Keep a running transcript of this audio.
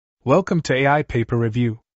Welcome to AI Paper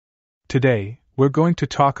Review. Today, we're going to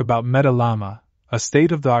talk about LLaMa, a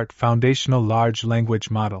state-of-the-art foundational large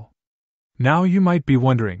language model. Now you might be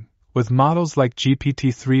wondering, with models like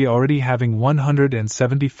GPT-3 already having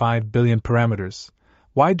 175 billion parameters,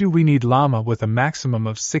 why do we need LLaMa with a maximum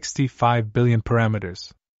of 65 billion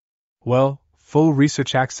parameters? Well, full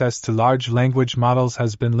research access to large language models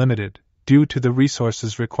has been limited, due to the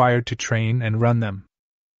resources required to train and run them.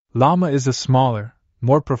 LLaMa is a smaller,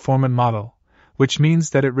 more performant model, which means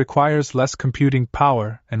that it requires less computing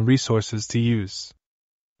power and resources to use.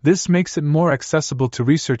 This makes it more accessible to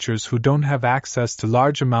researchers who don't have access to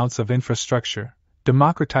large amounts of infrastructure,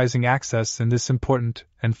 democratizing access in this important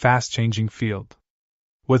and fast-changing field.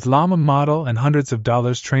 With LLaMa model and hundreds of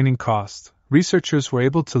dollars training costs, researchers were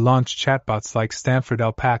able to launch chatbots like Stanford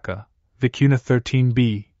Alpaca, Vicuna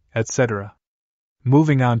 13b, etc.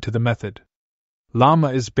 Moving on to the method.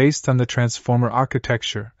 LLaMa is based on the transformer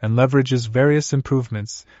architecture and leverages various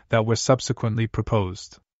improvements that were subsequently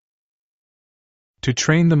proposed. To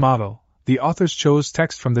train the model, the authors chose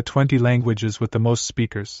text from the 20 languages with the most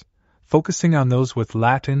speakers, focusing on those with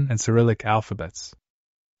Latin and Cyrillic alphabets.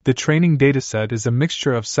 The training dataset is a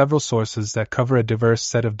mixture of several sources that cover a diverse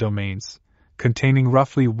set of domains, containing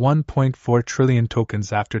roughly 1.4 trillion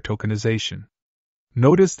tokens after tokenization.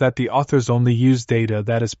 Notice that the authors only use data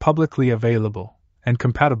that is publicly available and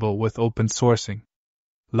compatible with open sourcing.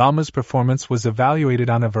 LLaMa's performance was evaluated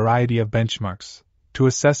on a variety of benchmarks to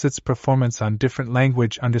assess its performance on different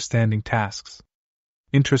language understanding tasks.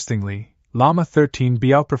 Interestingly, LLaMa 13b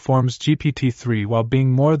outperforms GPT-3 while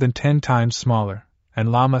being more than 10 times smaller, and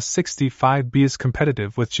LLaMa 65b is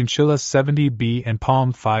competitive with Chinchilla 70b and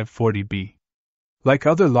Palm 540b. Like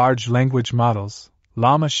other large language models,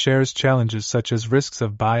 LLaMa shares challenges such as risks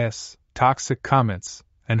of bias, toxic comments,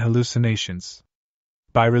 and hallucinations.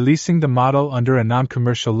 By releasing the model under a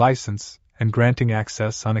non-commercial license and granting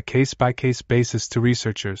access on a case-by-case basis to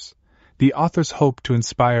researchers, the authors hope to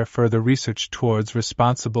inspire further research towards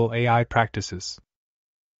responsible AI practices.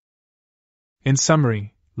 In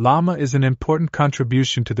summary, LLaMa is an important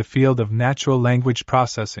contribution to the field of natural language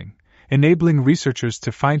processing, enabling researchers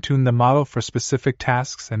to fine-tune the model for specific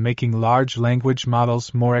tasks and making large language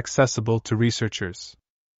models more accessible to researchers.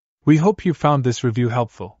 We hope you found this review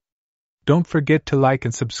helpful. Don't forget to like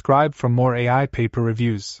and subscribe for more AI paper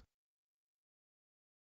reviews.